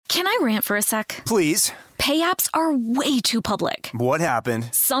Can I rant for a sec? Please. Pay apps are way too public. What happened?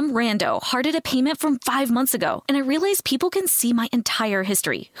 Some rando hearted a payment from 5 months ago, and I realized people can see my entire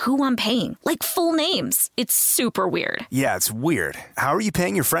history, who I'm paying, like full names. It's super weird. Yeah, it's weird. How are you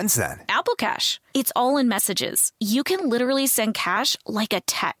paying your friends then? Apple Cash. It's all in messages. You can literally send cash like a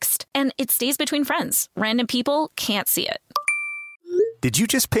text, and it stays between friends. Random people can't see it. Did you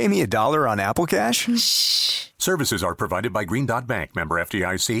just pay me $1 on Apple Cash? Shh. Services are provided by Green Dot Bank. Member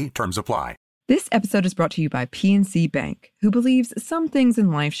FDIC. Terms apply. This episode is brought to you by PNC Bank, who believes some things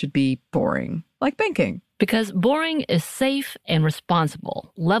in life should be boring, like banking. Because boring is safe and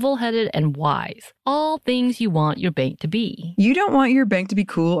responsible, level-headed and wise. All things you want your bank to be. You don't want your bank to be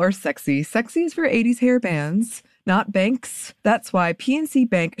cool or sexy. Sexy is for 80s hair bands, not banks. That's why PNC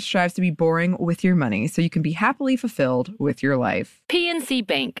Bank strives to be boring with your money so you can be happily fulfilled with your life. PNC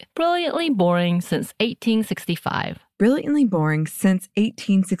Bank, brilliantly boring since 1865. Brilliantly Boring Since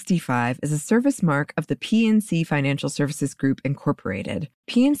 1865 is a service mark of the PNC Financial Services Group, Incorporated.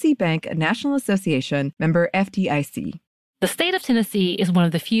 PNC Bank, a National Association, member FDIC. The state of Tennessee is one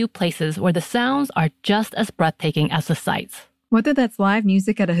of the few places where the sounds are just as breathtaking as the sights. Whether that's live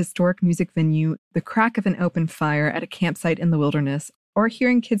music at a historic music venue, the crack of an open fire at a campsite in the wilderness, or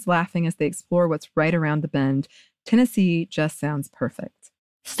hearing kids laughing as they explore what's right around the bend, Tennessee just sounds perfect.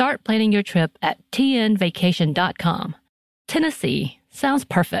 Start planning your trip at tnvacation.com. Tennessee sounds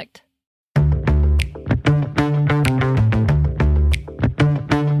perfect.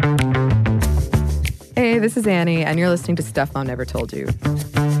 Hey, this is Annie, and you're listening to Stuff Mom Never Told You.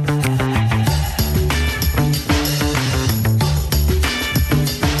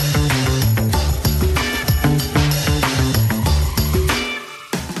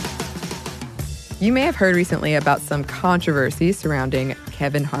 You may have heard recently about some controversy surrounding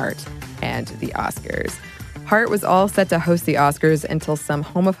Kevin Hart and the Oscars. Hart was all set to host the Oscars until some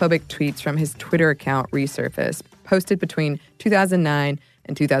homophobic tweets from his Twitter account resurfaced, posted between 2009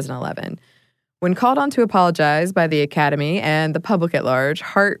 and 2011. When called on to apologize by the Academy and the public at large,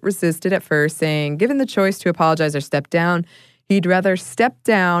 Hart resisted at first, saying given the choice to apologize or step down, he'd rather step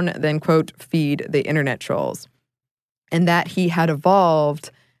down than, quote, feed the internet trolls. And that he had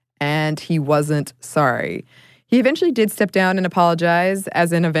evolved and he wasn't sorry. He eventually did step down and apologize,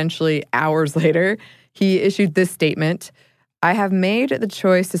 as in eventually hours later. He issued this statement: I have made the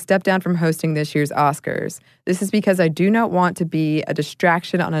choice to step down from hosting this year's Oscars. This is because I do not want to be a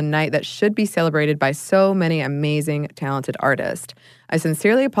distraction on a night that should be celebrated by so many amazing, talented artists. I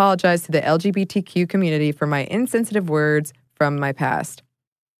sincerely apologize to the LGBTQ community for my insensitive words from my past.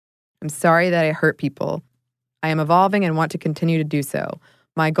 I'm sorry that I hurt people. I am evolving and want to continue to do so.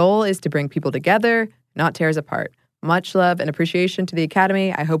 My goal is to bring people together, not tear us apart. Much love and appreciation to the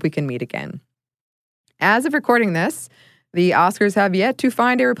Academy. I hope we can meet again. As of recording this, the Oscars have yet to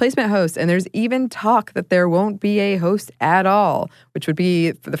find a replacement host, and there's even talk that there won't be a host at all, which would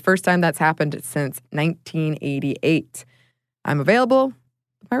be for the first time that's happened since 1988. I'm available.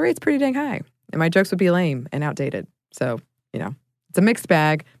 My rate's pretty dang high, and my jokes would be lame and outdated. So, it's a mixed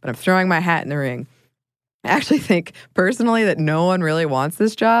bag, but I'm throwing my hat in the ring. I actually think, personally, that no one really wants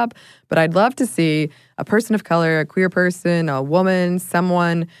this job, but I'd love to see a person of color, a queer person, a woman,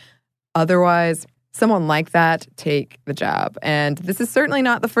 someone like that take the job. And this is certainly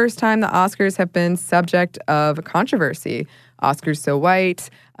not the first time the Oscars have been subject of controversy. Oscars So White,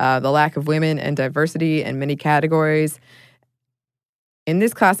 the lack of women and diversity in many categories. In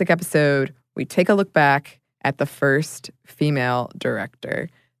this classic episode, we take a look back at the first female director.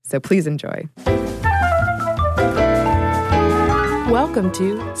 So please enjoy. Welcome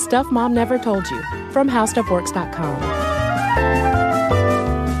to Stuff Mom Never Told You from HowStuffWorks.com.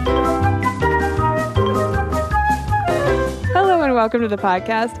 Hello and welcome to the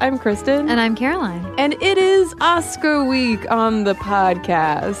podcast. I'm Kristen. And I'm Caroline. And it is Oscar week on the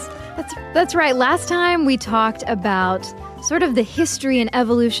podcast. That's right. Last time we talked about sort of the history and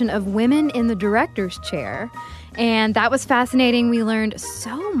evolution of women in the director's chair. And that was fascinating. We learned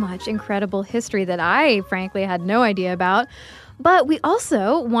so much incredible history that I, frankly, had no idea about. But we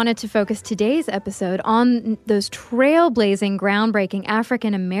also wanted to focus today's episode on those trailblazing, groundbreaking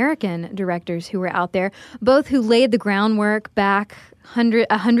African-American directors who were out there, both who laid the groundwork back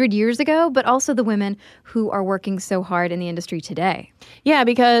 100 years ago, but also the women who are working so hard in the industry today. Yeah,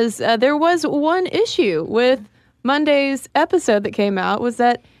 because there was one issue with Monday's episode that came out was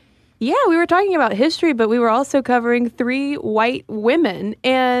that, we were talking about history, but we were also covering 3 white women.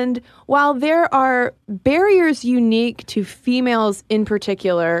 And while there are barriers unique to females in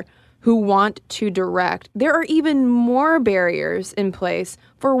particular who want to direct, there are even more barriers in place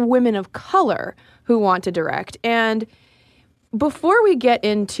for women of color who want to direct. And before we get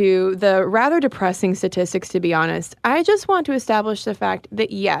into the rather depressing statistics, to be honest, I just want to establish the fact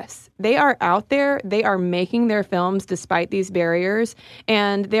that, yes, they are out there. They are making their films despite these barriers.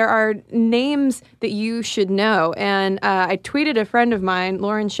 And there are names that you should know. And I tweeted a friend of mine,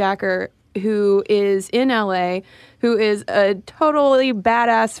 Lauren Shacker, who is in LA, who is a totally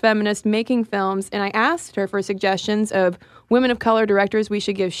badass feminist making films. And I asked her for suggestions of women of color directors we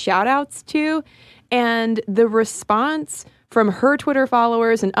should give shout outs to. And the response from her Twitter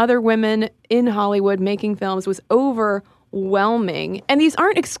followers and other women in Hollywood making films was overwhelming. And these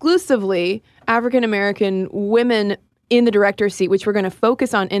aren't exclusively African-American women in the director's seat, which we're going to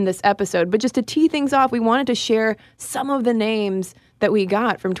focus on in this episode. But just to tee things off, we wanted to share some of the names that we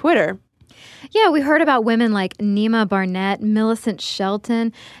got from Twitter. Yeah, we heard about women like Nima Barnett, Millicent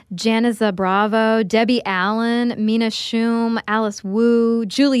Shelton, Janiza Bravo, Debbie Allen, Mina Shum, Alice Wu,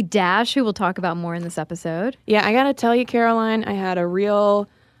 Julie Dash, who we'll talk about more in this episode. Yeah, I got to tell you, Caroline, I had a real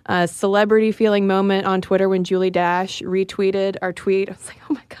celebrity feeling moment on Twitter when Julie Dash retweeted our tweet. I was like,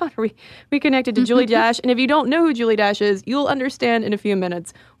 oh my God, are we connected to Julie Dash? And if you don't know who Julie Dash is, you'll understand in a few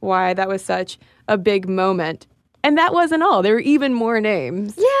minutes why that was such a big moment. And that wasn't all. There were even more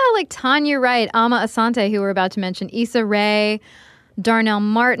names. Yeah, like Tanya Wright, Ama Asante, who we're about to mention, Issa Rae, Darnell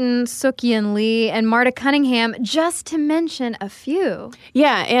Martin, Sukyin Lee, and Marta Cunningham, just to mention a few.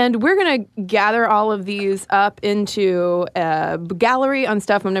 Yeah, and we're going to gather all of these up into a gallery on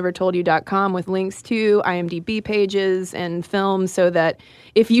StuffMomNeverToldYou.com with links to IMDb pages and films so that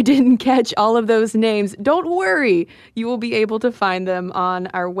if you didn't catch all of those names, don't worry. You will be able to find them on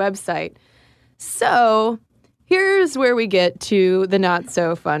our website. So here's where we get to the not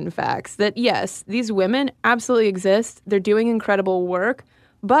so fun facts that, yes, these women absolutely exist. They're doing incredible work.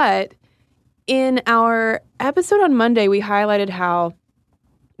 But in our episode on Monday, we highlighted how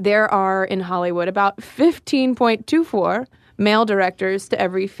there are in Hollywood about 15.24 male directors to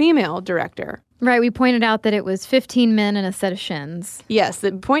every female director. Right, we pointed out that it was 15 men and a set of shins. Yes,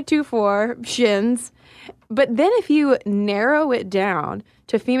 the 0.24 shins. But then if you narrow it down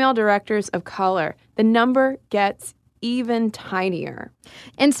to female directors of color, the number gets even tinier.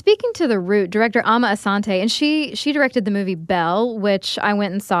 And speaking to The Root, director Ama Asante, and she directed the movie Belle, which I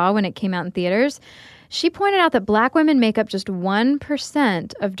went and saw when it came out in theaters. She pointed out that black women make up just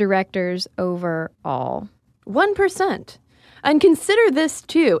 1% of directors overall. 1%. And consider this,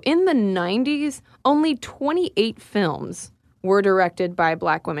 too. In the 90s, only 28 films were directed by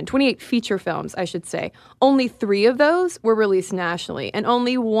black women. 28 feature films, I should say. Only 3 of those were released nationally, and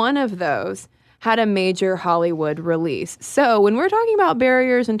only 1 of those had a major Hollywood release. So when we're talking about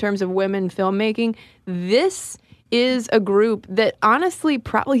barriers in terms of women filmmaking, this is a group that honestly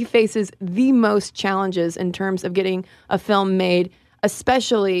probably faces the most challenges in terms of getting a film made,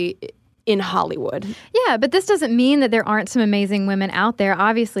 especially in Hollywood. Yeah, but this doesn't mean that there aren't some amazing women out there,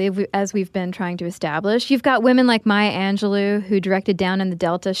 obviously, as we've been trying to establish. You've got women like Maya Angelou, who directed Down in the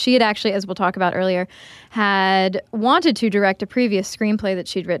Delta. She had actually, as we'll talk about earlier, had wanted to direct a previous screenplay that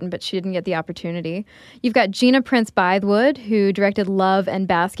she'd written, but she didn't get the opportunity. You've got Gina Prince Bythewood, who directed Love and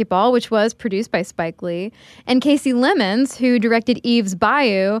Basketball, which was produced by Spike Lee, and Casey Lemons, who directed Eve's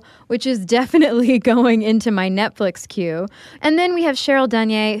Bayou, which is definitely going into my Netflix queue. And then we have Cheryl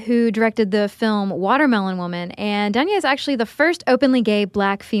Dunye, who directed the film Watermelon Woman, and Dunye is actually the first openly gay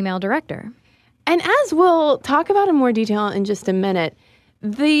black female director. And as we'll talk about in more detail in just a minute,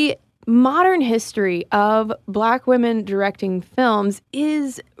 the modern history of black women directing films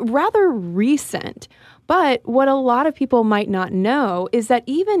is rather recent. But what a lot of people might not know is that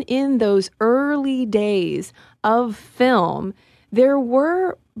even in those early days of film, there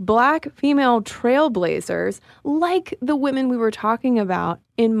were black female trailblazers like the women we were talking about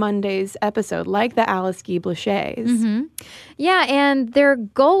in Monday's episode, like the Alice Guy Blaches. Mm-hmm. Yeah, and their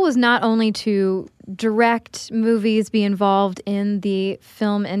goal was not only to direct movies, be involved in the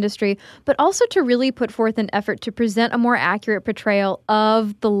film industry, but also to really put forth an effort to present a more accurate portrayal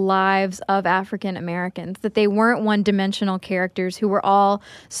of the lives of African Americans, that they weren't one-dimensional characters who were all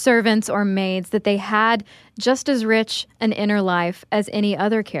servants or maids, that they had just as rich an inner life as any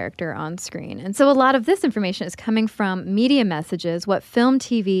other character on screen. And so a lot of this information is coming from Media Messages, what film,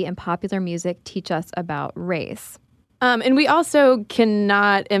 TV, and popular music teach us about race. And we also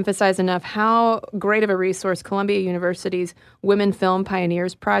cannot emphasize enough how great of a resource Columbia University's Women Film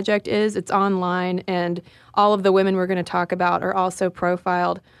Pioneers Project is. It's online, and all of the women we're going to talk about are also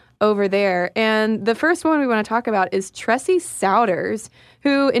profiled over there. And the first one we want to talk about is Tressie Souders,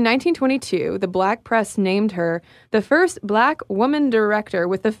 who in 1922, the black press named her the first black woman director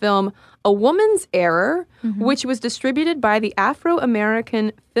with the film A Woman's Error, which was distributed by the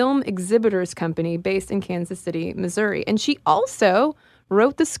Afro-American Film Exhibitors Company based in Kansas City, Missouri. And she also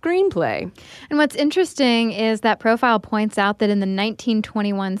wrote the screenplay. And what's interesting is that profile points out that in the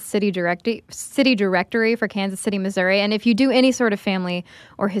 1921 city directory for Kansas City, Missouri, and if you do any sort of family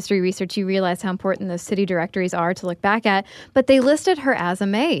or history research, you realize how important those city directories are to look back at, but they listed her as a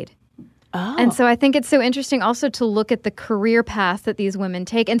maid. Oh. And so I think it's so interesting also to look at the career path that these women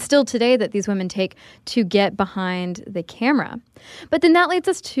take, and still today that these women take to get behind the camera. But then that leads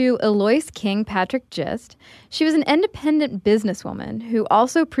us to Eloise King Patrick Gist. She was an independent businesswoman who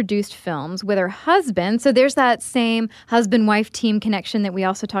also produced films with her husband. So there's that same husband-wife team connection that we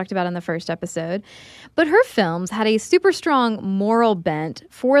also talked about in the first episode. But her films had a super strong moral bent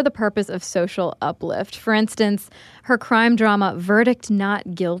for the purpose of social uplift. For instance, her crime drama Verdict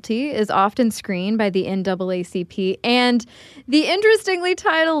Not Guilty is often screened by the NAACP, and the interestingly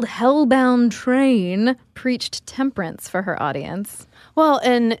titled Hellbound Train preached temperance for her audience. Well,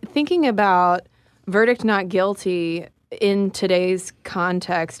 and thinking about Verdict Not Guilty in today's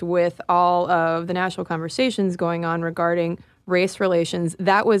context with all of the national conversations going on regarding race relations,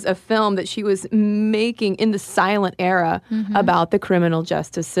 that was a film that she was making in the silent era about the criminal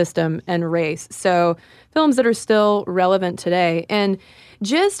justice system and race. So films that are still relevant today, and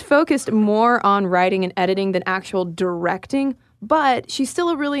just focused more on writing and editing than actual directing. But she's still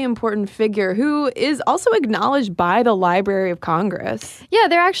a really important figure who is also acknowledged by the Library of Congress. Yeah,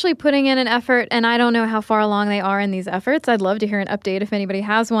 they're actually putting in an effort, and I don't know how far along they are in these efforts. I'd love to hear an update if anybody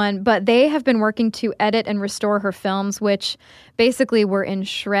has one. But they have been working to edit and restore her films, which basically were in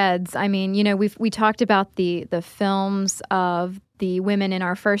shreds. I mean, you know, we talked about the films of the women in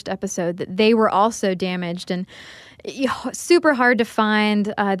our first episode, that they were also damaged and super hard to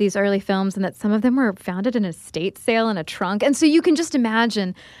find these early films, and that some of them were found at an estate sale in a trunk. And so you can just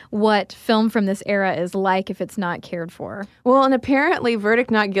imagine what film from this era is like if it's not cared for. Well, and apparently Verdict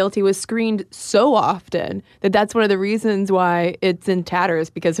Not Guilty was screened so often that that's one of the reasons why it's in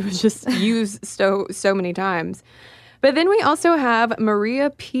tatters, because it was just used so many times. But then we also have Maria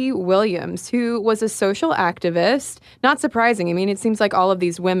P. Williams, who was a social activist. Not surprising. I mean, it seems like all of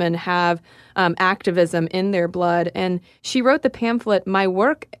these women have activism in their blood. And she wrote the pamphlet, My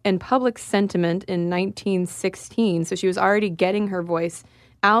Work and Public Sentiment, in 1916. So she was already getting her voice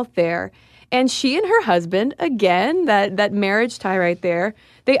out there. And she and her husband, again, that marriage tie right there,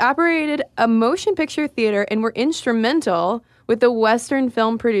 they operated a motion picture theater and were instrumental with the Western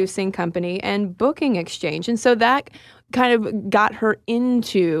Film Producing Company and Booking Exchange. And so that kind of got her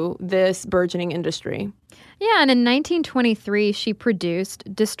into this burgeoning industry. Yeah, and in 1923, she produced,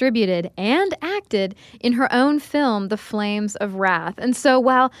 distributed, and acted in her own film, The Flames of Wrath. And so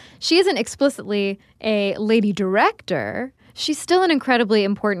while she isn't explicitly a lady director, she's still an incredibly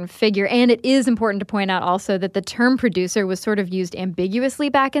important figure, and it is important to point out also that the term producer was sort of used ambiguously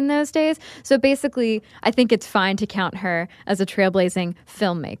back in those days. So basically, I think it's fine to count her as a trailblazing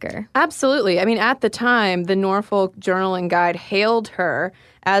filmmaker. Absolutely. I mean, at the time, the Norfolk Journal and Guide hailed her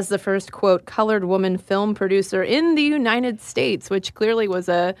as the first, quote, colored woman film producer in the United States, which clearly was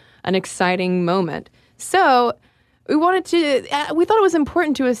an exciting moment. So we thought it was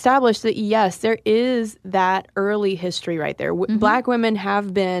important to establish that, yes, there is that early history right there. Black women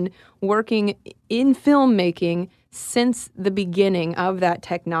have been working in filmmaking since the beginning of that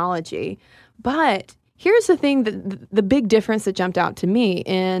technology. But here's the thing, the big difference that jumped out to me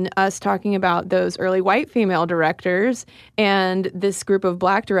in us talking about those early white female directors and this group of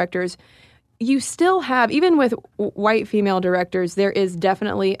black directors. You still have, even with white female directors, there is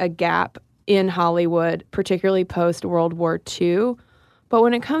definitely a gap in Hollywood, particularly post-World War II. But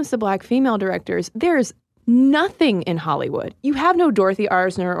when it comes to black female directors, there's nothing in Hollywood. You have no Dorothy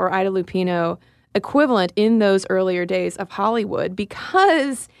Arzner or Ida Lupino equivalent in those earlier days of Hollywood,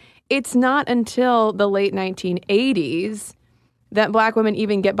 because it's not until the late 1980s that black women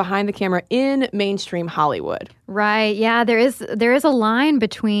even get behind the camera in mainstream Hollywood. Right. Yeah, there is a line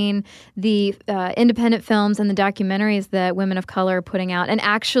between the independent films and the documentaries that women of color are putting out and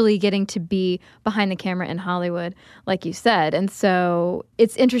actually getting to be behind the camera in Hollywood, like you said. And so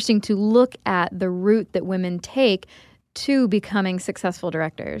it's interesting to look at the route that women take to becoming successful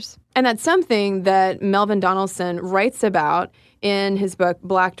directors. And that's something that Melvin Donaldson writes about in his book,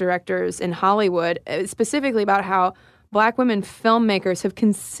 Black Directors in Hollywood, specifically about how black women filmmakers have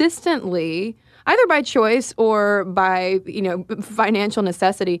consistently, either by choice or by, financial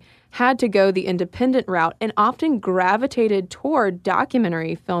necessity, had to go the independent route and often gravitated toward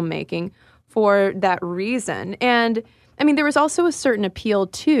documentary filmmaking for that reason. And I mean, there was also a certain appeal,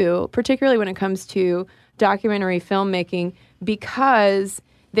 too, particularly when it comes to documentary filmmaking, because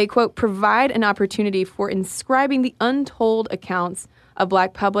they, quote, provide an opportunity for inscribing the untold accounts of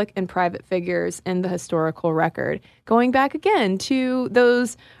Black public and private figures in the historical record. Going back again to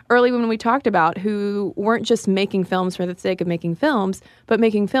those early women we talked about who weren't just making films for the sake of making films, but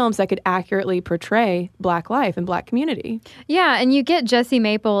making films that could accurately portray Black life and Black community. Yeah, and you get Jessie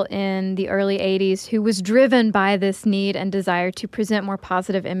Maple in the early 80s who was driven by this need and desire to present more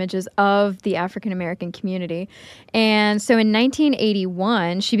positive images of the African American community. And so in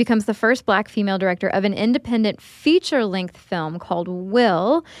 1981, she becomes the first Black female director of an independent feature-length film called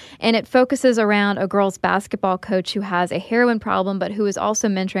Will, and it focuses around a girls' basketball coach who has a heroin problem but who is also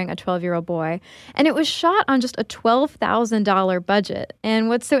mentoring a 12-year-old boy. And it was shot on just a $12,000 budget. And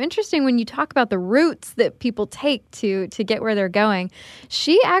what's so interesting when you talk about the routes that people take to get where they're going,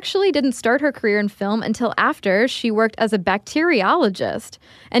 she actually didn't start her career in film until after she worked as a bacteriologist.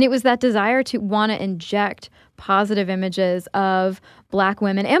 And it was that desire to want to inject positive images of Black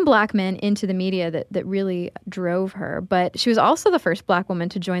women and Black men into the media that really drove her. But she was also the first Black woman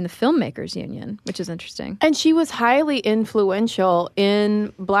to join the Filmmakers Union, which is interesting. And she was highly influential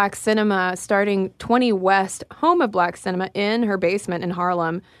in Black cinema, starting 20 West, home of Black cinema, in her basement in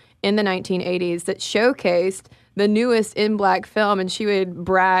Harlem in the 1980s that showcased the newest in Black film. And she would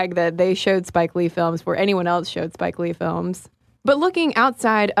brag that they showed Spike Lee films before anyone else showed Spike Lee films. But looking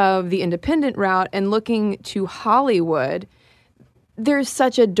outside of the independent route and looking to Hollywood, there's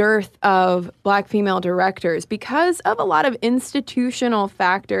such a dearth of Black female directors because of a lot of institutional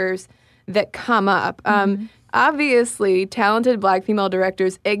factors that come up. Obviously, talented Black female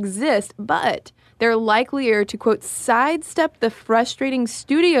directors exist, but they're likelier to, quote, sidestep the frustrating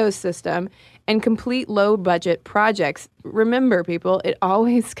studio system and complete low-budget projects. Remember, people, it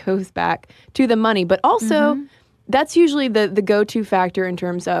always goes back to the money, but also that's usually the go-to factor in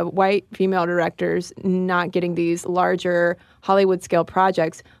terms of white female directors not getting these larger Hollywood-scale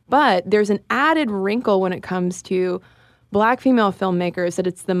projects. But there's an added wrinkle when it comes to Black female filmmakers that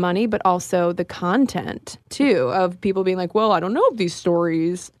it's the money, but also the content, too, of people being like, well, I don't know if these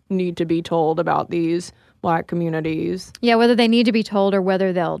stories need to be told about these Black communities. Yeah, whether they need to be told or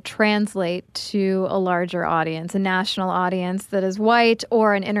whether they'll translate to a larger audience, a national audience that is white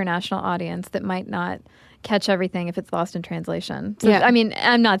or an international audience that might not catch everything if it's lost in translation. So, yeah. I mean,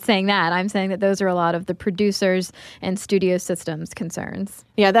 I'm not saying that. I'm saying that those are a lot of the producers and studio systems concerns.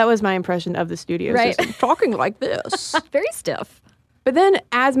 Yeah, that was my impression of the studio system. Talking like this. Very stiff. But then,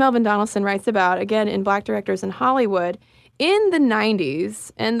 as Melvin Donaldson writes about, again, in Black directors in Hollywood, in the 90s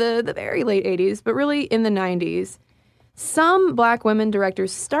and the very late 80s, but really in the 90s, some Black women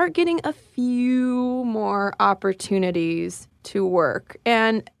directors start getting a few more opportunities to work.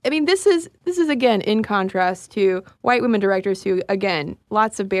 And I mean, this is again in contrast to white women directors who, again,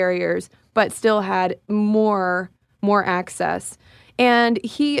 lots of barriers, but still had more access. And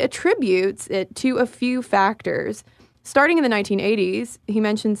he attributes it to a few factors. Starting in the 1980s, he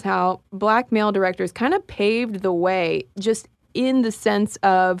mentions how Black male directors kind of paved the way just in the sense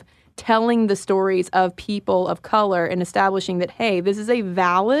of telling the stories of people of color and establishing that, hey, this is a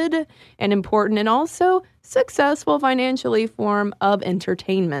valid and important and also successful financially form of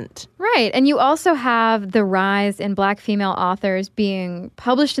entertainment. Right. And you also have the rise in Black female authors being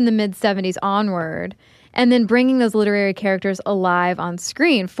published in the mid-70s onward and then bringing those literary characters alive on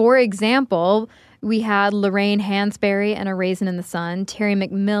screen. For example, we had Lorraine Hansberry and A Raisin in the Sun, Terry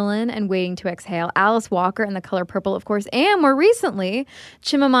McMillan and Waiting to Exhale, Alice Walker and The Color Purple, of course, and more recently,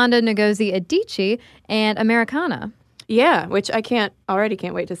 Chimamanda Ngozi Adichie and Americana. Yeah, which I can't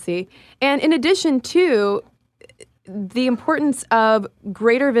wait to see. And in addition to the importance of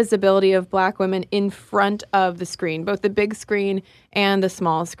greater visibility of Black women in front of the screen, both the big screen and the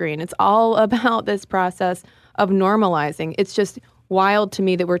small screen. It's all about this process of normalizing. It's just wild to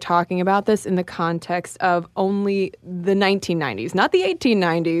me that we're talking about this in the context of only the 1990s, not the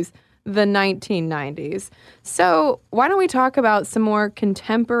 1890s, the 1990s. So why don't we talk about some more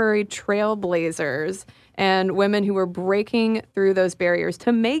contemporary trailblazers and women who were breaking through those barriers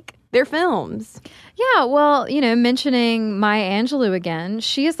to make their films? Yeah, well, mentioning Maya Angelou again,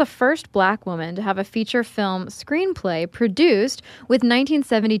 she is the first Black woman to have a feature film screenplay produced with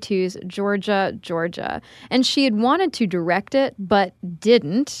 1972's Georgia, Georgia. And she had wanted to direct it, but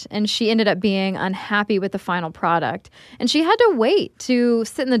didn't. And she ended up being unhappy with the final product. And she had to wait to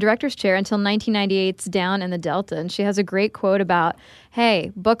sit in the director's chair until 1998's Down in the Delta. And she has a great quote about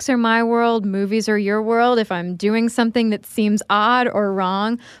hey, books are my world, movies are your world. If I'm doing something that seems odd or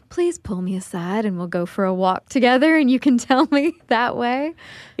wrong, please pull me aside and we'll go for a walk together and you can tell me that way.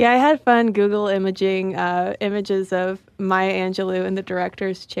 Yeah, I had fun Google imaging images of Maya Angelou in the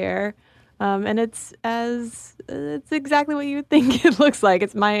director's chair. And it's exactly what you would think it looks like.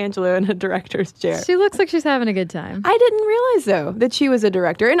 It's Maya Angelou in a director's chair. She looks like she's having a good time. I didn't realize, though, that she was a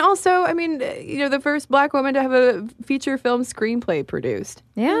director. And also, I mean, the first Black woman to have a feature film screenplay produced.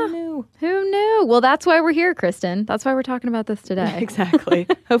 Yeah. Who Who knew? Well, that's why we're here, Kristen. That's why we're talking about this today. Exactly.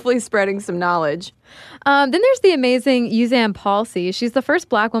 Hopefully spreading some knowledge. Then there's the amazing Yuzan Palsy. She's the first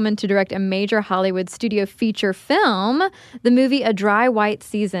Black woman to direct a major Hollywood studio feature film, the movie A Dry White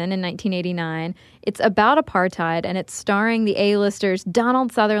Season in 1989. It's about apartheid, and it's starring the A-listers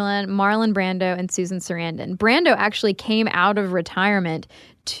Donald Sutherland, Marlon Brando, and Susan Sarandon. Brando actually came out of retirement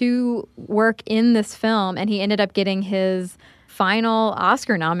to work in this film, and he ended up getting his final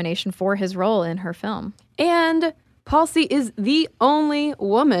Oscar nomination for his role in her film. And Palsy is the only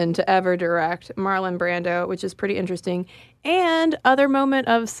woman to ever direct Marlon Brando, which is pretty interesting. And other moment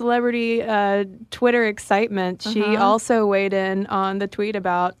of celebrity Twitter excitement, she also weighed in on the tweet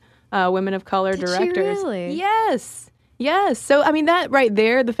about women of color directors. She really? Yes. So, I mean, that right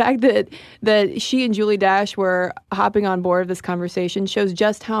there, the fact that she and Julie Dash were hopping on board of this conversation shows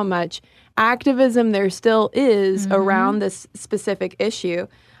just how much activism there still is around this specific issue.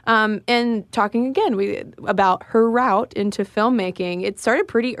 And talking again about her route into filmmaking, it started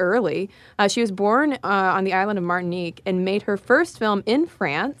pretty early. She was born on the island of Martinique and made her first film in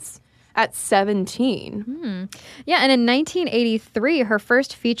France at 17. Yeah, and in 1983, her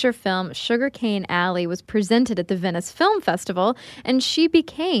first feature film, Sugarcane Alley, was presented at the Venice Film Festival, and she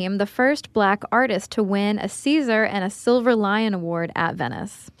became the first Black artist to win a César and a Silver Lion Award at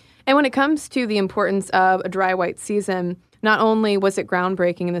Venice. And when it comes to the importance of A Dry White Season, not only was it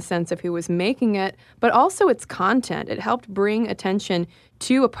groundbreaking in the sense of who was making it, but also its content. It helped bring attention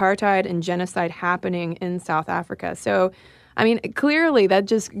to apartheid and genocide happening in South Africa. So, I mean, clearly that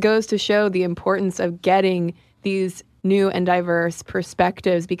just goes to show the importance of getting these new and diverse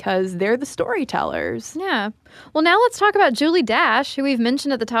perspectives because they're the storytellers. Yeah. Well, now let's talk about Julie Dash, who we've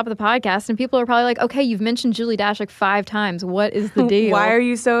mentioned at the top of the podcast. And people are probably like, okay, you've mentioned Julie Dash like 5 times. What is the deal? Why are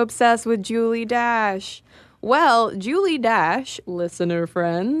you so obsessed with Julie Dash? Well, Julie Dash, listener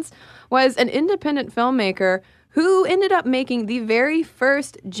friends, was an independent filmmaker who ended up making the very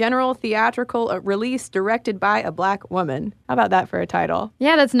first general theatrical release directed by a Black woman. How about that for a title?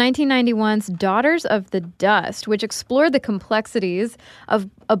 Yeah, that's 1991's Daughters of the Dust, which explored the complexities of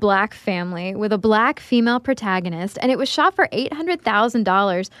a Black family with a Black female protagonist, and it was shot for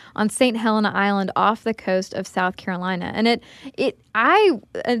 $800,000 on St. Helena Island off the coast of South Carolina. And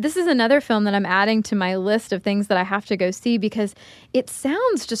this is another film that I'm adding to my list of things that I have to go see because it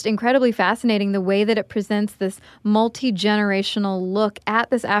sounds just incredibly fascinating the way that it presents this multi-generational look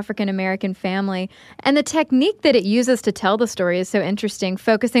at this African-American family. And the technique that it uses to tell the story is so interesting,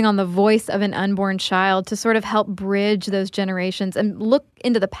 focusing on the voice of an unborn child to sort of help bridge those generations and look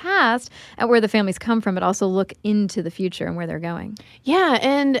into the past at where the families come from, but also look into the future and where they're going. Yeah,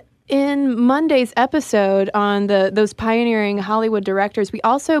 and in Monday's episode on those pioneering Hollywood directors, we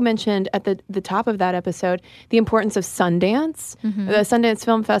also mentioned at the top of that episode the importance of Sundance, the Sundance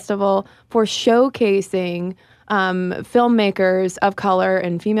Film Festival, for showcasing filmmakers of color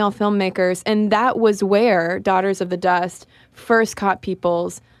and female filmmakers. And that was where Daughters of the Dust first caught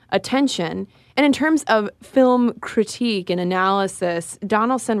people's attention. And in terms of film critique and analysis,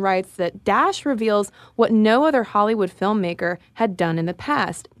 Donaldson writes that Dash reveals what no other Hollywood filmmaker had done in the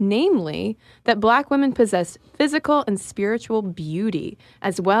past, namely that Black women possessed physical and spiritual beauty,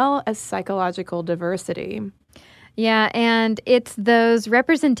 as well as psychological diversity. Yeah, and it's those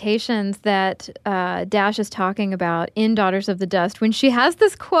representations that Dash is talking about in Daughters of the Dust when she has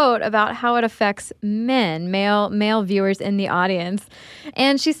this quote about how it affects male viewers in the audience.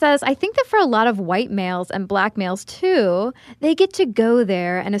 And she says, I think that for a lot of white males and Black males too, they get to go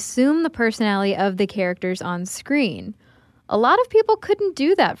there and assume the personality of the characters on screen. A lot of people couldn't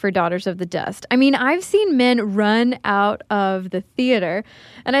do that for Daughters of the Dust. I mean, I've seen men run out of the theater,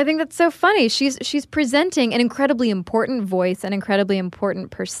 and I think that's so funny. She's presenting an incredibly important voice, an incredibly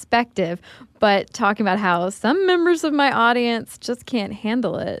important perspective, but talking about how some members of my audience just can't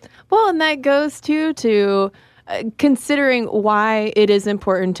handle it. Well, and that goes to considering why it is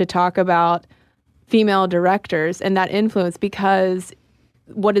important to talk about female directors and that influence, because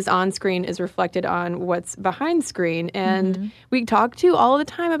what is on screen is reflected on what's behind screen. And we talk all the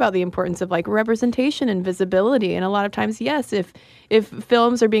time about the importance of like representation and visibility. And a lot of times, yes, if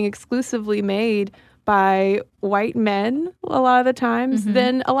films are being exclusively made by white men a lot of the times,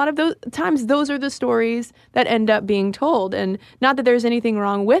 then a lot of those times those are the stories that end up being told. And not that there's anything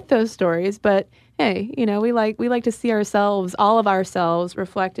wrong with those stories, but hey, we like to see ourselves, all of ourselves,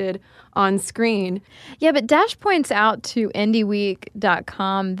 reflected on screen. Yeah, but Dash points out to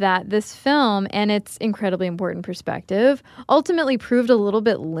IndieWeek.com that this film and its incredibly important perspective ultimately proved a little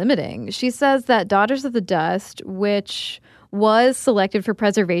bit limiting. She says that Daughters of the Dust, which was selected for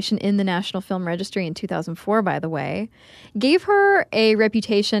preservation in the National Film Registry in 2004, by the way, gave her a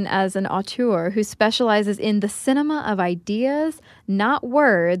reputation as an auteur who specializes in the cinema of ideas, not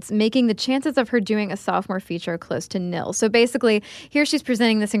words, making the chances of her doing a sophomore feature close to nil. So basically, here she's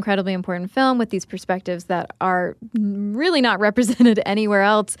presenting this incredibly important film with these perspectives that are really not represented anywhere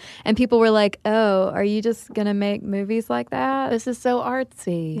else. And people were like, oh, are you just going to make movies like that? This is so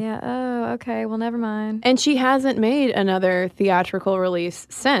artsy. Yeah, oh, okay, well, never mind. And she hasn't made another theatrical release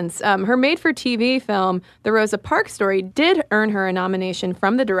since. Her made-for-TV film, The Rosa Parks Story, did earn her a nomination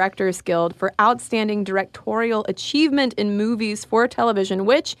from the Directors Guild for Outstanding Directorial Achievement in Movies for Television,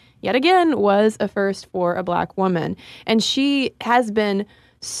 which, yet again, was a first for a Black woman. And she has been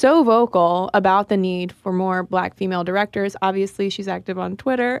so vocal about the need for more Black female directors. Obviously, she's active on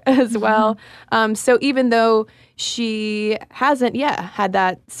Twitter as well. So even though she hasn't yet had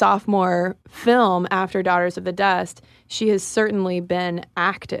that sophomore film after Daughters of the Dust, she has certainly been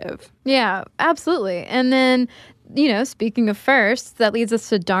active. Yeah, absolutely. And then, speaking of firsts, that leads us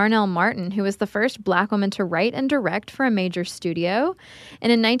to Darnell Martin, who was the first Black woman to write and direct for a major studio.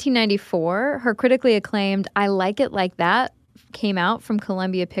 And in 1994, her critically acclaimed I Like It Like That came out from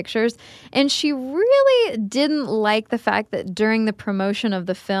Columbia Pictures, and she really didn't like the fact that during the promotion of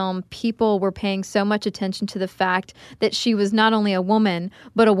the film, people were paying so much attention to the fact that she was not only a woman,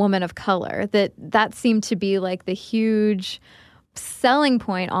 but a woman of color. That seemed to be like the huge selling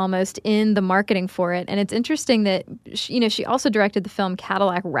point almost in the marketing for it. And it's interesting that she also directed the film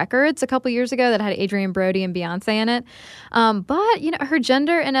Cadillac Records a couple years ago that had Adrian Brody and Beyonce in it. But her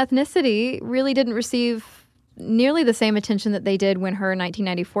gender and ethnicity really didn't receive nearly the same attention that they did when her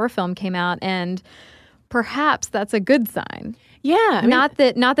 1994 film came out, and perhaps that's a good sign. Yeah, not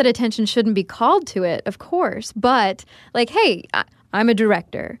that attention shouldn't be called to it, of course, but like, hey, I'm a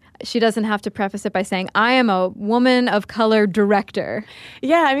director. She doesn't have to preface it by saying, I am a woman of color director.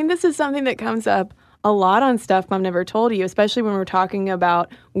 Yeah, this is something that comes up a lot on Stuff Mom Never Told You, especially when we're talking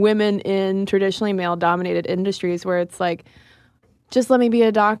about women in traditionally male-dominated industries where it's like, just let me be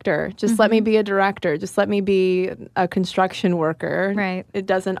a doctor. Just let me be a director. Just let me be a construction worker. Right. It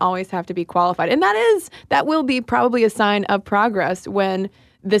doesn't always have to be qualified. And that will be probably a sign of progress when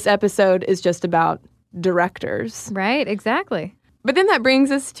this episode is just about directors. Right, exactly. But then that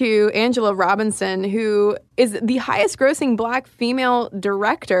brings us to Angela Robinson, who is the highest grossing Black female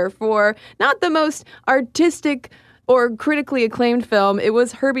director for not the most artistic or critically acclaimed film. It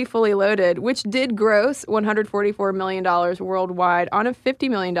was Herbie Fully Loaded, which did gross $144 million worldwide on a $50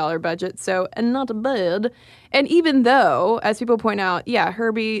 million budget, so not bad. And even though, as people point out,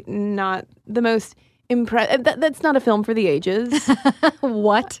 Herbie, not the most impressive. That's not a film for the ages.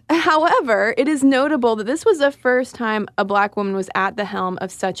 What? However, it is notable that this was the first time a Black woman was at the helm of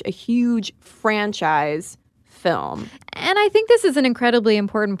such a huge franchise film. And I think this is an incredibly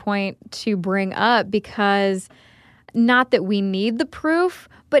important point to bring up because not that we need the proof,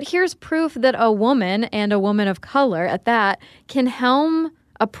 but here's proof that a woman, and a woman of color at that, can helm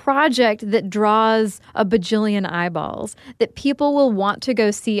a project that draws a bajillion eyeballs, that people will want to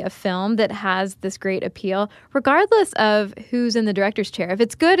go see a film that has this great appeal, regardless of who's in the director's chair. If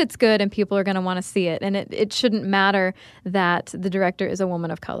it's good, and people are going to want to see it. And it shouldn't matter that the director is a woman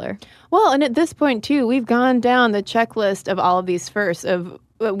of color. Well, and at this point, too, we've gone down the checklist of all of these firsts of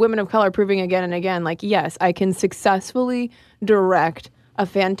women of color proving again and again, like, yes, I can successfully direct a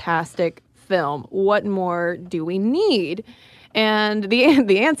fantastic film. What more do we need? And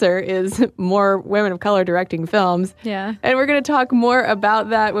the answer is more women of color directing films. Yeah. And we're going to talk more about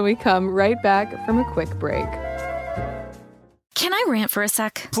that when we come right back from a quick break. Can I rant for a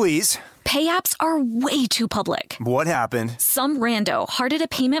sec? Please. Pay apps are way too public. What happened? Some rando hearted a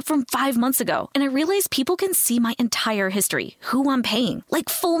payment from 5 months ago, and I realized people can see my entire history, who I'm paying, like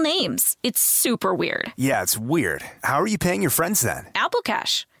full names. It's super weird. Yeah, it's weird. How are you paying your friends then? Apple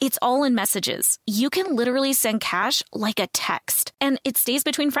Cash. It's all in messages. You can literally send cash like a text, and it stays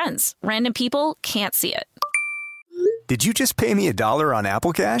between friends. Random people can't see it. Did you just pay me $1 on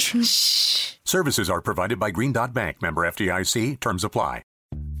Apple Cash? Shh. Services are provided by Green Dot Bank. Member FDIC. Terms apply.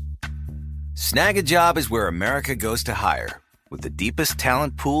 Snag a Job is where America goes to hire, with the deepest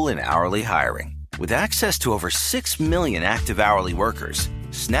talent pool in hourly hiring. With access to over 6 million active hourly workers,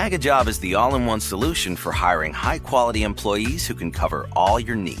 Snag a Job is the all-in-one solution for hiring high-quality employees who can cover all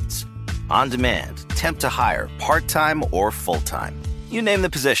your needs. On demand, temp to hire, part-time or full-time. You name the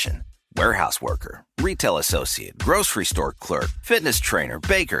position. Warehouse worker, retail associate, grocery store clerk, fitness trainer,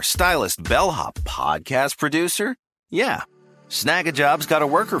 baker, stylist, bellhop, podcast producer. Yeah, Snag a Job's got a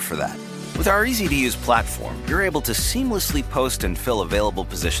worker for that. With our easy-to-use platform, you're able to seamlessly post and fill available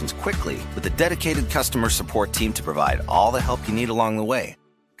positions quickly with a dedicated customer support team to provide all the help you need along the way.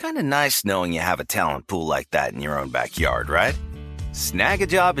 Kind of nice knowing you have a talent pool like that in your own backyard, right? Snag a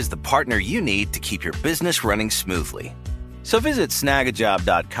Job is the partner you need to keep your business running smoothly. So visit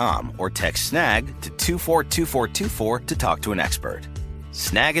snagajob.com or text snag to 242424 to talk to an expert.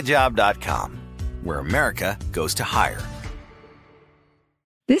 Snagajob.com, where America goes to hire.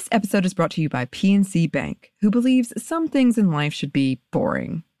 This episode is brought to you by PNC Bank, who believes some things in life should be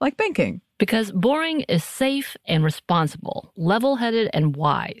boring, like banking. Because boring is safe and responsible, level-headed and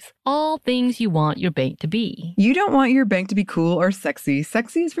wise. All things you want your bank to be. You don't want your bank to be cool or sexy.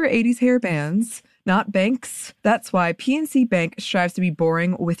 Sexy is for 80s hair bands, not banks. That's why PNC Bank strives to be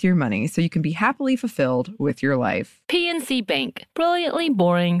boring with your money so you can be happily fulfilled with your life. PNC Bank, brilliantly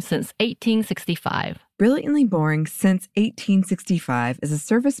boring since 1865. Brilliantly Boring Since 1865 is a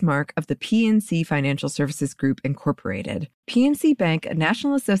service mark of the PNC Financial Services Group, Incorporated. PNC Bank, a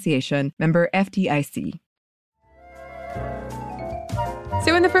National Association, member FDIC.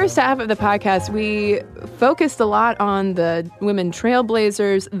 So in the first half of the podcast, we focused a lot on the women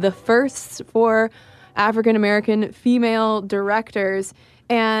trailblazers, the firsts for African-American female directors.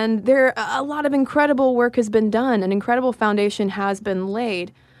 And a lot of incredible work has been done. An incredible foundation has been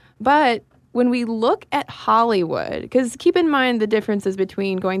laid. But when we look at Hollywood, because keep in mind the differences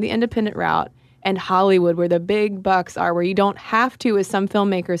between going the independent route and Hollywood, where the big bucks are, where you don't have to, as some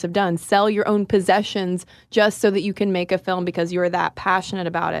filmmakers have done, sell your own possessions just so that you can make a film because you're that passionate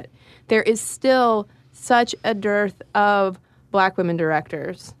about it. There is still such a dearth of Black women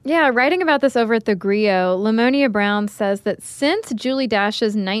directors. Yeah, writing about this over at the Grio, Lamonia Brown says that since Julie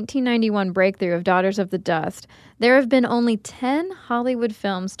Dash's 1991 breakthrough of Daughters of the Dust, there have been only 10 Hollywood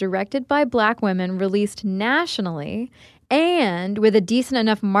films directed by Black women released nationally and with a decent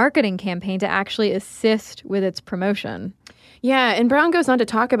enough marketing campaign to actually assist with its promotion. Yeah, and Brown goes on to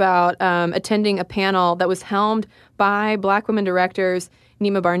talk about attending a panel that was helmed by Black women directors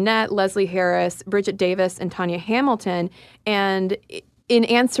Nima Barnett, Leslie Harris, Bridget Davis, and Tanya Hamilton. And in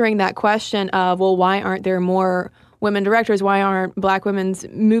answering that question of, well, why aren't there more women directors? Why aren't Black women's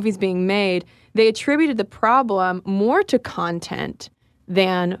movies being made? They attributed the problem more to content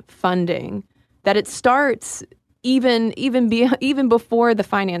than funding. That it starts even before the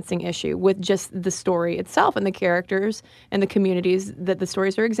financing issue with just the story itself and the characters and the communities that the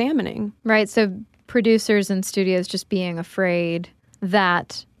stories are examining. Right. So producers and studios just being afraid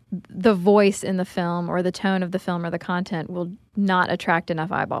that the voice in the film or the tone of the film or the content will not attract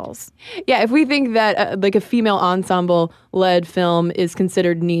enough eyeballs. Yeah, if we think that like a female ensemble-led film is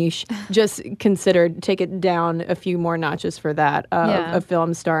considered niche, just take it down a few more notches for that. A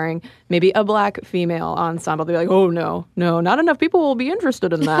film starring maybe a Black female ensemble. They're like, oh, no, not enough people will be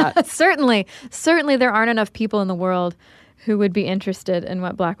interested in that. Certainly there aren't enough people in the world who would be interested in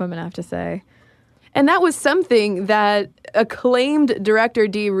what Black women have to say. And that was something that acclaimed director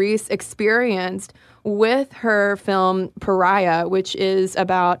Dee Reese experienced with her film Pariah, which is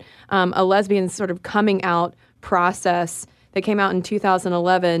about a lesbian sort of coming out process that came out in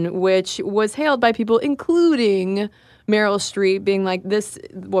 2011, which was hailed by people, including Meryl Streep, being like, this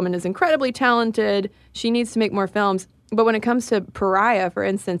woman is incredibly talented. She needs to make more films. But when it comes to Pariah, for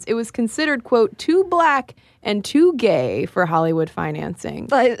instance, it was considered, quote, too Black and too gay for Hollywood financing.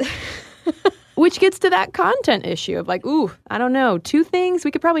 Which gets to that content issue of like, ooh, I don't know, two things.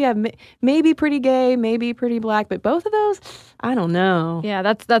 We could probably have maybe pretty gay, maybe pretty Black, but both of those, I don't know. Yeah,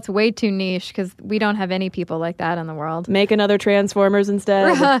 that's way too niche because we don't have any people like that in the world. Make another Transformers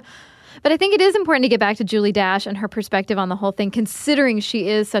instead. But I think it is important to get back to Julie Dash and her perspective on the whole thing, considering she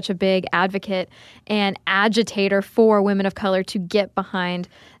is such a big advocate and agitator for women of color to get behind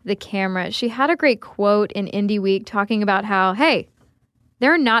the camera. She had a great quote in Indie Week talking about how, hey,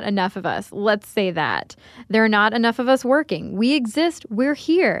 there are not enough of us. Let's say that. There are not enough of us working. We exist. We're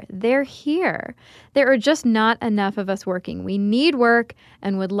here. They're here. There are just not enough of us working. We need work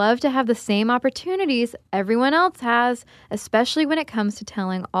and would love to have the same opportunities everyone else has, especially when it comes to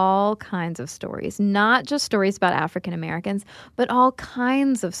telling all kinds of stories, not just stories about African Americans, but all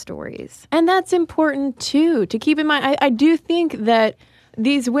kinds of stories. And that's important, too, to keep in mind. I do think that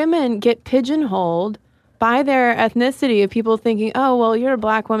these women get pigeonholed by their ethnicity, of people thinking, oh, well, you're a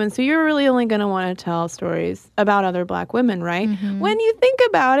black woman, so you're really only going to want to tell stories about other black women, right? When you think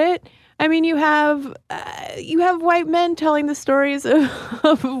about it, I mean, you have white men telling the stories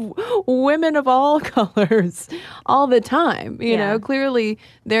of women of all colors all the time. You know, clearly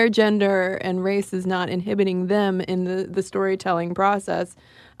their gender and race is not inhibiting them in the storytelling process.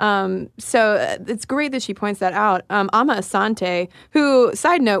 So it's great that she points that out. Ama Asante, who,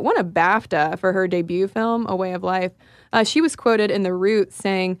 side note, won a BAFTA for her debut film, A Way of Life, she was quoted in The Root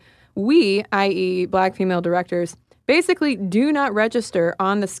saying, "We, i.e. black female directors, basically do not register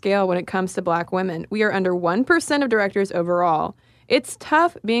on the scale when it comes to black women. We are under 1% of directors overall. It's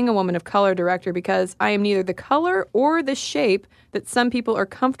tough being a woman of color director because I am neither the color or the shape that some people are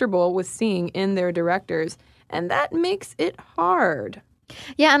comfortable with seeing in their directors. And that makes it hard."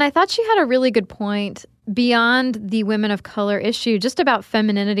 Yeah, and I thought she had a really good point beyond the women of color issue, just about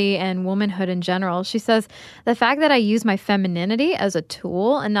femininity and womanhood in general. She says, the fact that I use my femininity as a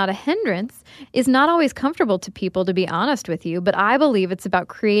tool and not a hindrance is not always comfortable to people, to be honest with you, but I believe it's about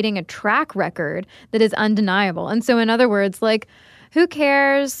creating a track record that is undeniable. And so in other words, like, who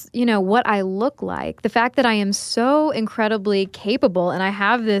cares, you know, what I look like? The fact that I am so incredibly capable and I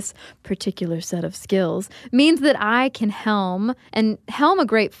have this particular set of skills means that I can helm a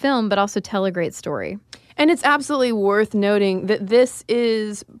great film, but also tell a great story. And it's absolutely worth noting that this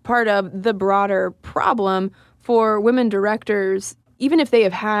is part of the broader problem for women directors, even if they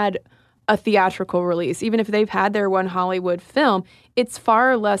have had a theatrical release, even if they've had their one Hollywood film, it's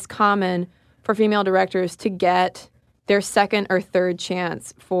far less common for female directors to get their second or third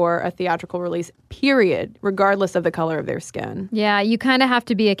chance for a theatrical release, period, regardless of the color of their skin. Yeah, you kind of have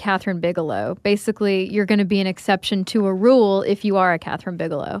to be a Catherine Bigelow. Basically, you're going to be an exception to a rule if you are a Catherine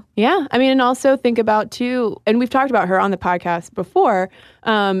Bigelow. Yeah, I mean, and also think about, too, and we've talked about her on the podcast before,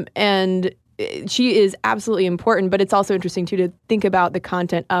 and she is absolutely important, but it's also interesting, too, to think about the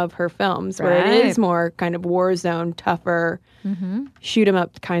content of her films, where it is more kind of war zone, tougher, shoot 'em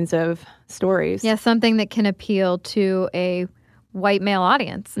up kinds of stories. Yeah, something that can appeal to a white male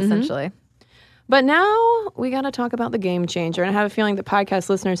audience, essentially. But now we got to talk about the game changer. And I have a feeling that podcast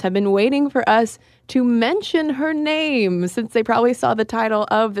listeners have been waiting for us to mention her name since they probably saw the title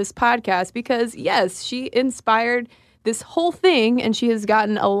of this podcast, because, yes, she inspired this whole thing, and she has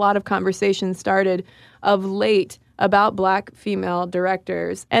gotten a lot of conversation started of late about black female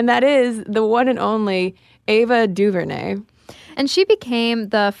directors. And that is the one and only Ava DuVernay. And she became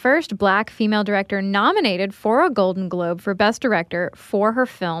the first black female director nominated for a Golden Globe for Best Director for her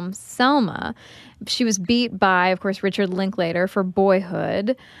film Selma. She was beat by, of course, Richard Linklater for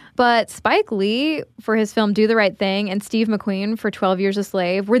Boyhood. But Spike Lee for his film Do the Right Thing and Steve McQueen for 12 Years a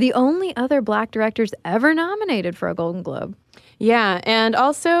Slave were the only other black directors ever nominated for a Golden Globe. Yeah, and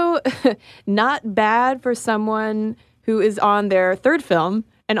also not bad for someone who is on their third film.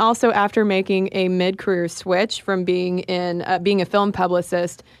 And also after making a mid-career switch from being a film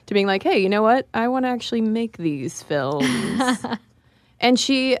publicist to being like, hey, you know what? I want to actually make these films. And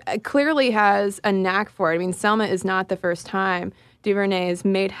she clearly has a knack for it. I mean, Selma is not the first time DuVernay has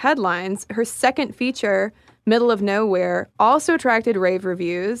made headlines. Her second feature, Middle of Nowhere, also attracted rave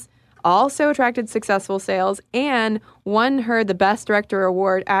reviews, also attracted successful sales, and won her the Best Director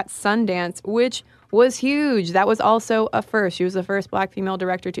award at Sundance, which was huge. That was also a first. She was the first black female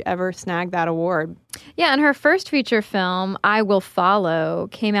director to ever snag that award. Yeah, and her first feature film, I Will Follow,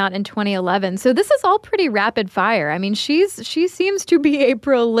 came out in 2011. So this is all pretty rapid fire. I mean, she seems to be a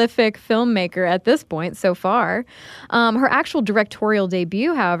prolific filmmaker at this point so far. Her actual directorial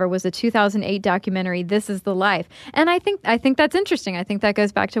debut, however, was a 2008 documentary, This Is the Life. And I think that's interesting. I think that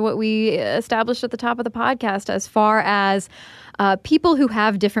goes back to what we established at the top of the podcast as far as people who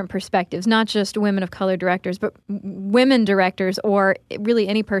have different perspectives, not just women of color directors, but women directors or really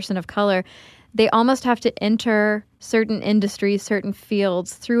any person of color. They almost have to enter certain industries, certain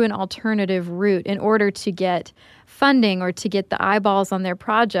fields through an alternative route in order to get funding or to get the eyeballs on their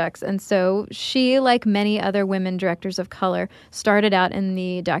projects. And so she, like many other women directors of color, started out in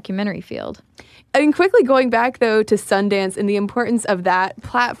the documentary field. I mean, quickly going back, though, to Sundance and the importance of that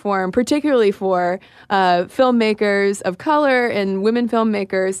platform, particularly for filmmakers of color and women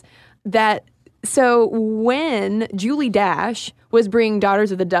filmmakers, so when Julie Dash was bringing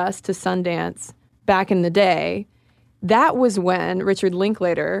Daughters of the Dust to Sundance back in the day, that was when Richard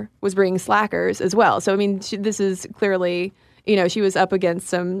Linklater was bringing Slackers as well. So, I mean, this is clearly, she was up against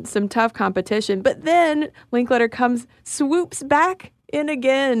some tough competition. But then Linklater swoops back in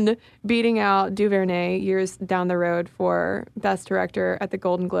again, beating out DuVernay years down the road for Best Director at the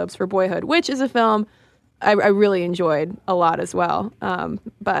Golden Globes for Boyhood, which is a film I really enjoyed a lot as well.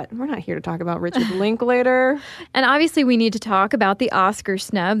 But we're not here to talk about Richard Linklater. And obviously we need to talk about the Oscar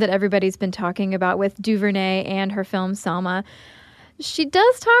snub that everybody's been talking about with DuVernay and her film Selma. She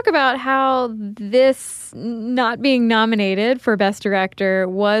does talk about how this not being nominated for Best Director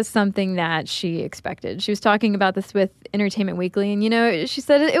was something that she expected. She was talking about this with Entertainment Weekly, and, she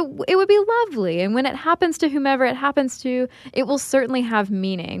said it would be lovely. And when it happens to whomever it happens to, it will certainly have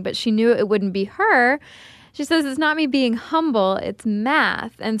meaning. But she knew it wouldn't be her. She says, it's not me being humble, it's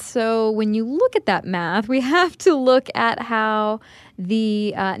math. And so when you look at that math, we have to look at how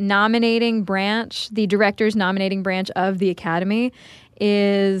the nominating branch, the director's nominating branch of the Academy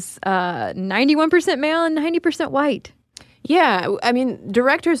is 91% male and 90% white. Yeah, I mean,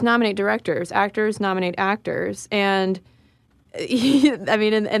 directors nominate directors, actors nominate actors. And I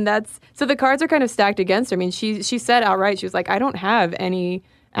mean, and that's, so the cards are kind of stacked against her. I mean, she said outright, she was like, I don't have any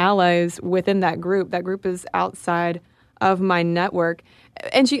allies within that group. That group is outside of my network.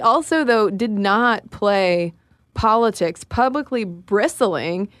 And she also, though, did not play politics, publicly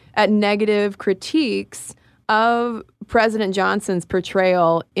bristling at negative critiques of President Johnson's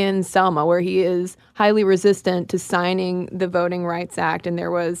portrayal in Selma, where he is highly resistant to signing the Voting Rights Act. And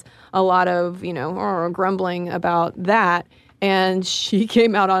there was a lot of, grumbling about that. And she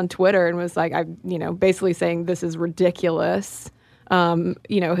came out on Twitter and was like, basically saying this is ridiculous.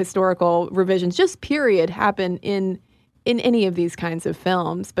 Historical revisions, just period, happen in any of these kinds of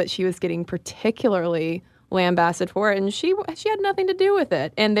films. But she was getting particularly lambasted for it, and she had nothing to do with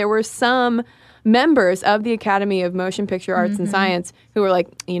it. And there were some members of the Academy of Motion Picture Arts and Science who were like,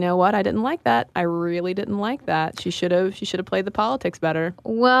 you know what, I didn't like that. I really didn't like that. She should have played the politics better.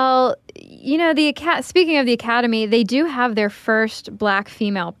 Well, speaking of the Academy, they do have their first black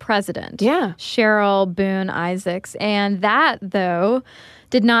female president. Yeah. Cheryl Boone Isaacs. And that, though,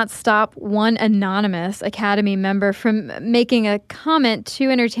 did not stop one anonymous Academy member from making a comment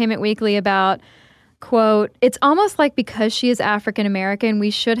to Entertainment Weekly about, quote, it's almost like because she is African American,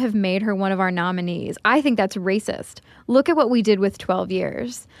 we should have made her one of our nominees. I think that's racist. Look at what we did with 12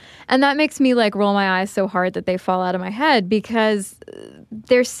 years. And that makes me roll my eyes so hard that they fall out of my head, because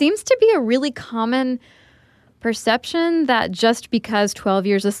there seems to be a really common perception that just because 12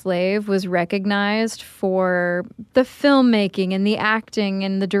 Years a Slave was recognized for the filmmaking and the acting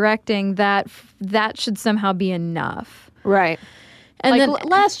and the directing, that should somehow be enough. Right. And then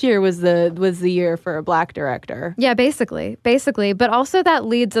last year was the year for a black director. Yeah, basically. But also that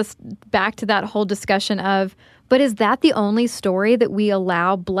leads us back to that whole discussion of, but is that the only story that we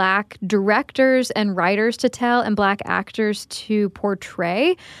allow black directors and writers to tell and black actors to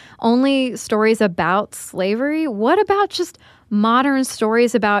portray? Only stories about slavery? What about just modern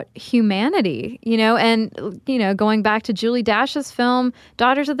stories about humanity, and, going back to Julie Dash's film,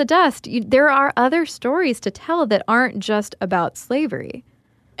 Daughters of the Dust, there are other stories to tell that aren't just about slavery.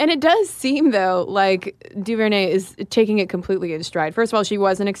 And it does seem, though, like DuVernay is taking it completely in stride. First of all, she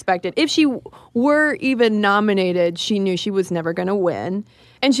wasn't expected. If she were even nominated, she knew she was never going to win.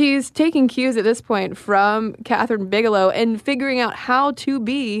 And she's taking cues at this point from Kathryn Bigelow and figuring out how to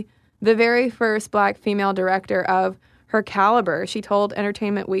be the very first black female director of her caliber. She told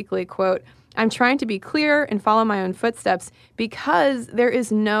Entertainment Weekly, quote, I'm trying to be clear and follow my own footsteps because there is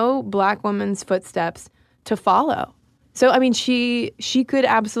no black woman's footsteps to follow. So, I mean, she could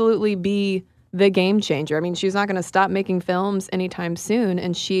absolutely be the game changer. I mean, she's not going to stop making films anytime soon.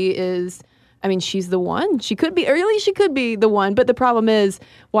 And she's the one. She could be the one. But the problem is,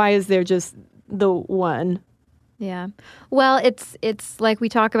 why is there just the one? Yeah. Well, it's like we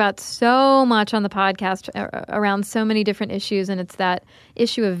talk about so much on the podcast around so many different issues, and it's that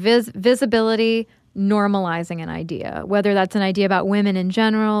issue of visibility, normalizing an idea, whether that's an idea about women in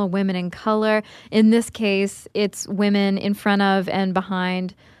general, women in color. In this case, it's women in front of and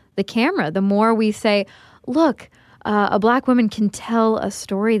behind the camera. The more we say, look, a black woman can tell a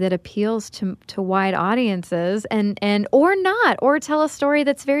story that appeals to wide audiences and or not, or tell a story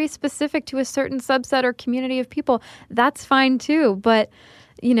that's very specific to a certain subset or community of people. That's fine too. But,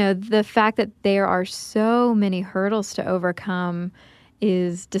 the fact that there are so many hurdles to overcome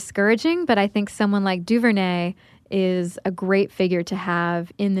is discouraging. But I think someone like DuVernay is a great figure to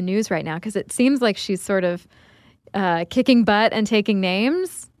have in the news right now, because it seems like she's sort of kicking butt and taking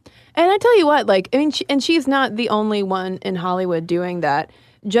names. And I tell you what, and she's not the only one in Hollywood doing that.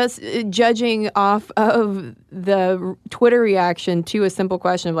 Just judging off of the Twitter reaction to a simple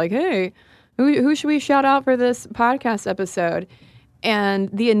question of hey, who should we shout out for this podcast episode? And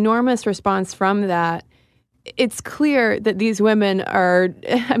the enormous response from that, it's clear that these women are,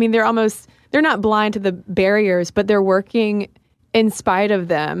 they're not blind to the barriers, but they're working in spite of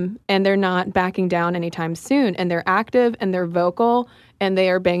them, and they're not backing down anytime soon. And they're active and they're vocal and they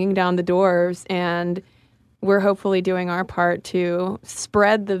are banging down the doors. And we're hopefully doing our part to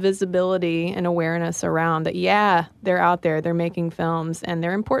spread the visibility and awareness around that, yeah, they're out there, they're making films, and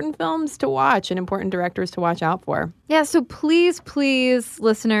they're important films to watch and important directors to watch out for. Yeah, so please,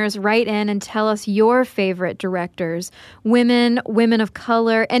 listeners, write in and tell us your favorite directors, women of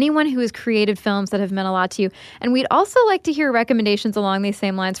color, anyone who has created films that have meant a lot to you. And we'd also like to hear recommendations along these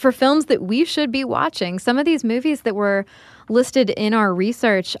same lines for films that we should be watching. Some of these movies that were listed in our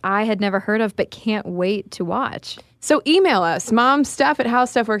research I had never heard of but can't wait to watch. So email us.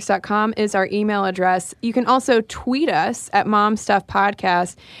 momstuff@howstuffworks.com is our email address. You can also tweet us at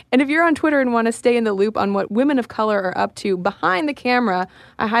momstuffpodcast. And if you're on Twitter and want to stay in the loop on what women of color are up to behind the camera,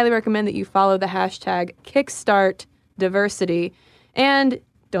 I highly recommend that you follow the hashtag #KickstartDiversity. And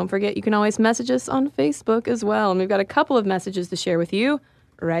don't forget, you can always message us on Facebook as well. And we've got a couple of messages to share with you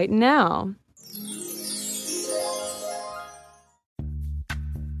right now.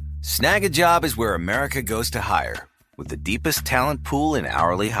 Snag a Job is where America goes to hire, with the deepest talent pool in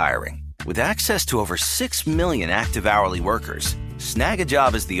hourly hiring. With access to over 6 million active hourly workers, Snag a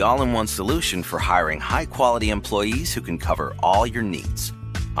Job is the all-in-one solution for hiring high-quality employees who can cover all your needs.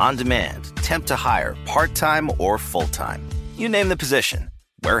 On demand, temp to hire, part-time or full-time. You name the position.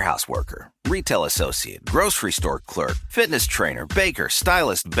 Warehouse worker, retail associate, grocery store clerk, fitness trainer, baker,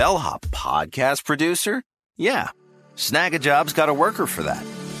 stylist, bellhop, podcast producer. Yeah, Snag a Job's got a worker for that.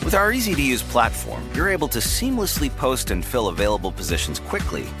 With our easy-to-use platform, you're able to seamlessly post and fill available positions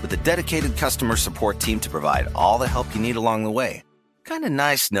quickly with a dedicated customer support team to provide all the help you need along the way. Kind of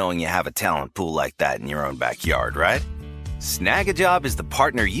nice knowing you have a talent pool like that in your own backyard, right? Snag a Job is the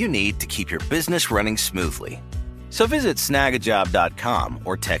partner you need to keep your business running smoothly. So visit snagajob.com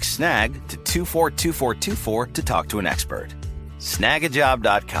or text SNAG to 242424 to talk to an expert.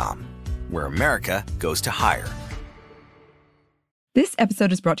 Snagajob.com, where America goes to hire. This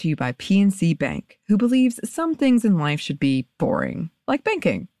episode is brought to you by PNC Bank, who believes some things in life should be boring, like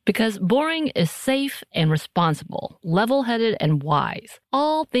banking. Because boring is safe and responsible, level-headed and wise.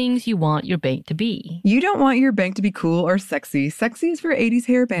 All things you want your bank to be. You don't want your bank to be cool or sexy. Sexy is for 80s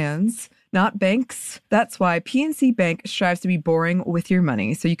hair bands, not banks. That's why PNC Bank strives to be boring with your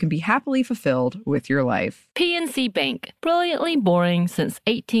money so you can be happily fulfilled with your life. PNC Bank, brilliantly boring since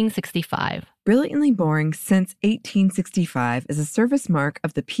 1865. Brilliantly Boring Since 1865 is a service mark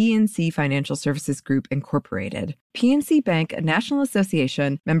of the PNC Financial Services Group, Incorporated. PNC Bank, a National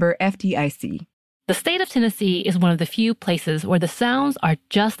Association, member FDIC. The state of Tennessee is one of the few places where the sounds are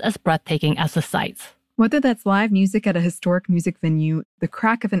just as breathtaking as the sights. Whether that's live music at a historic music venue, the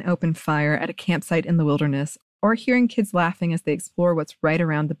crack of an open fire at a campsite in the wilderness, or hearing kids laughing as they explore what's right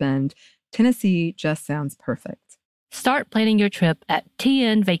around the bend, Tennessee just sounds perfect. Start planning your trip at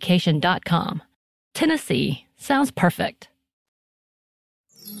tnvacation.com. Tennessee sounds perfect.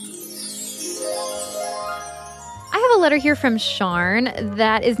 I have a letter here from Sharn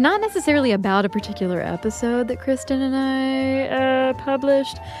that is not necessarily about a particular episode that Kristen and I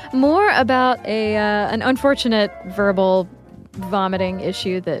published, more about an unfortunate verbal vomiting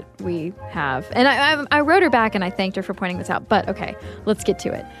issue that we have. And I wrote her back and I thanked her for pointing this out. But okay, let's get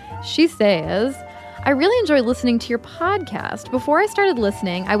to it. She says, I really enjoy listening to your podcast. Before I started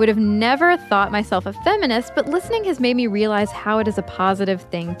listening, I would have never thought myself a feminist, but listening has made me realize how it is a positive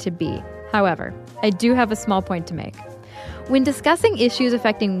thing to be. However, I do have a small point to make. When discussing issues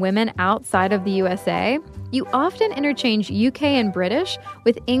affecting women outside of the USA, you often interchange UK and British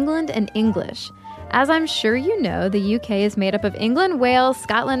with England and English. As I'm sure you know, the UK is made up of England, Wales,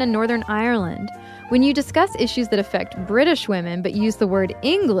 Scotland, and Northern Ireland. When you discuss issues that affect British women but use the word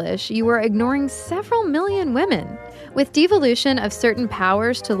English, you are ignoring several million women. With devolution of certain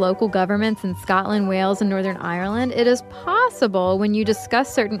powers to local governments in Scotland, Wales, and Northern Ireland, it is possible when you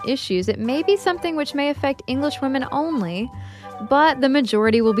discuss certain issues, it may be something which may affect English women only, but the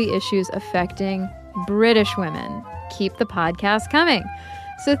majority will be issues affecting British women. Keep the podcast coming.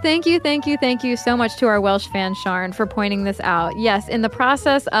 So thank you so much to our Welsh fan, Sharn, for pointing this out. Yes, in the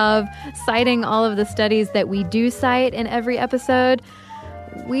process of citing all of the studies that we do cite in every episode,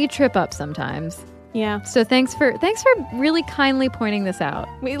 we trip up sometimes. Yeah. So thanks for really kindly pointing this out.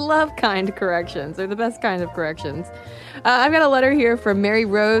 We love kind corrections. They're the best kind of corrections. I've got a letter here from Mary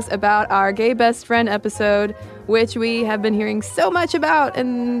Rose about our Gay Best Friend episode, which we have been hearing so much about,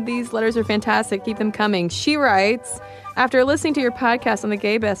 and these letters are fantastic. Keep them coming. She writes, after listening to your podcast on the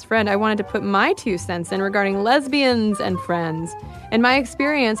Gay Best Friend, I wanted to put my 2 cents in regarding lesbians and friends. In my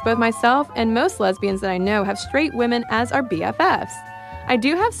experience, both myself and most lesbians that I know have straight women as our BFFs. I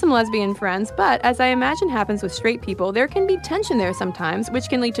do have some lesbian friends, but as I imagine happens with straight people, there can be tension there sometimes, which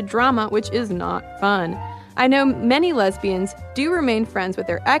can lead to drama, which is not fun. I know many lesbians do remain friends with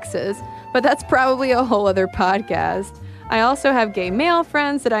their exes, but that's probably a whole other podcast. I also have gay male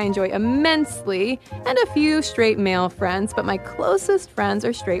friends that I enjoy immensely, and a few straight male friends, but my closest friends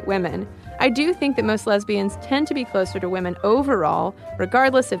are straight women. I do think that most lesbians tend to be closer to women overall,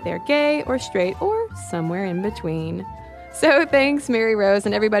 regardless if they're gay or straight or somewhere in between. So thanks, Mary Rose,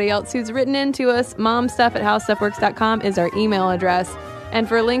 and everybody else who's written into us. momstuff@howstuffworks.com is our email address. And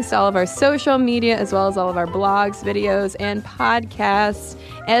for links to all of our social media, as well as all of our blogs, videos, and podcasts,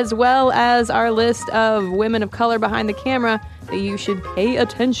 as well as our list of women of color behind the camera that you should pay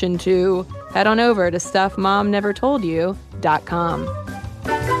attention to, head on over to stuffmomnevertoldyou.com.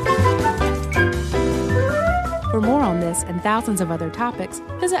 For more on this and thousands of other topics,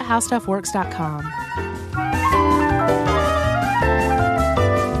 visit howstuffworks.com.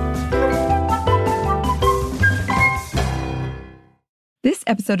 This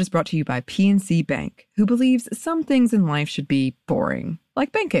episode is brought to you by PNC Bank, who believes some things in life should be boring,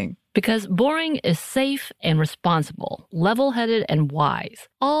 like banking. Because boring is safe and responsible, level-headed and wise.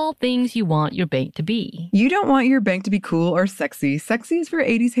 All things you want your bank to be. You don't want your bank to be cool or sexy. Sexy is for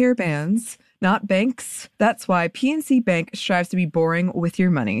 80s hair bands, not banks. That's why PNC Bank strives to be boring with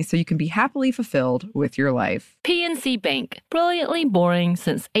your money so you can be happily fulfilled with your life. PNC Bank, brilliantly boring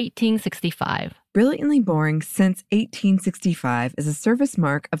since 1865. Brilliantly Boring Since 1865 is a service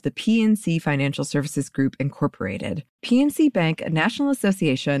mark of the PNC Financial Services Group, Incorporated. PNC Bank, a National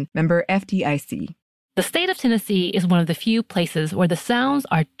Association, member FDIC. The state of Tennessee is one of the few places where the sounds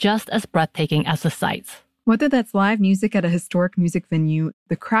are just as breathtaking as the sights. Whether that's live music at a historic music venue,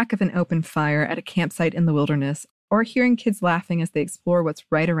 the crack of an open fire at a campsite in the wilderness, or hearing kids laughing as they explore what's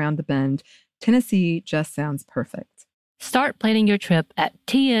right around the bend, Tennessee just sounds perfect. Start planning your trip at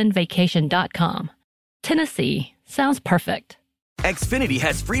tnvacation.com. Tennessee sounds perfect. Xfinity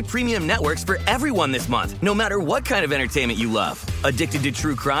has free premium networks for everyone this month, no matter what kind of entertainment you love. Addicted to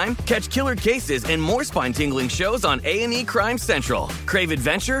true crime? Catch killer cases and more spine-tingling shows on A&E Crime Central. Crave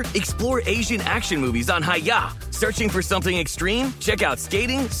adventure? Explore Asian action movies on Hi-Ya. Searching for something extreme? Check out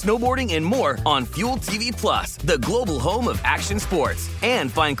skating, snowboarding, and more on Fuel TV Plus, the global home of action sports.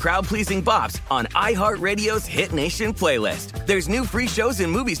 And find crowd-pleasing bops on iHeartRadio's Hit Nation playlist. There's new free shows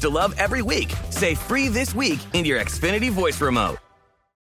and movies to love every week. Say free this week in your Xfinity voice remote.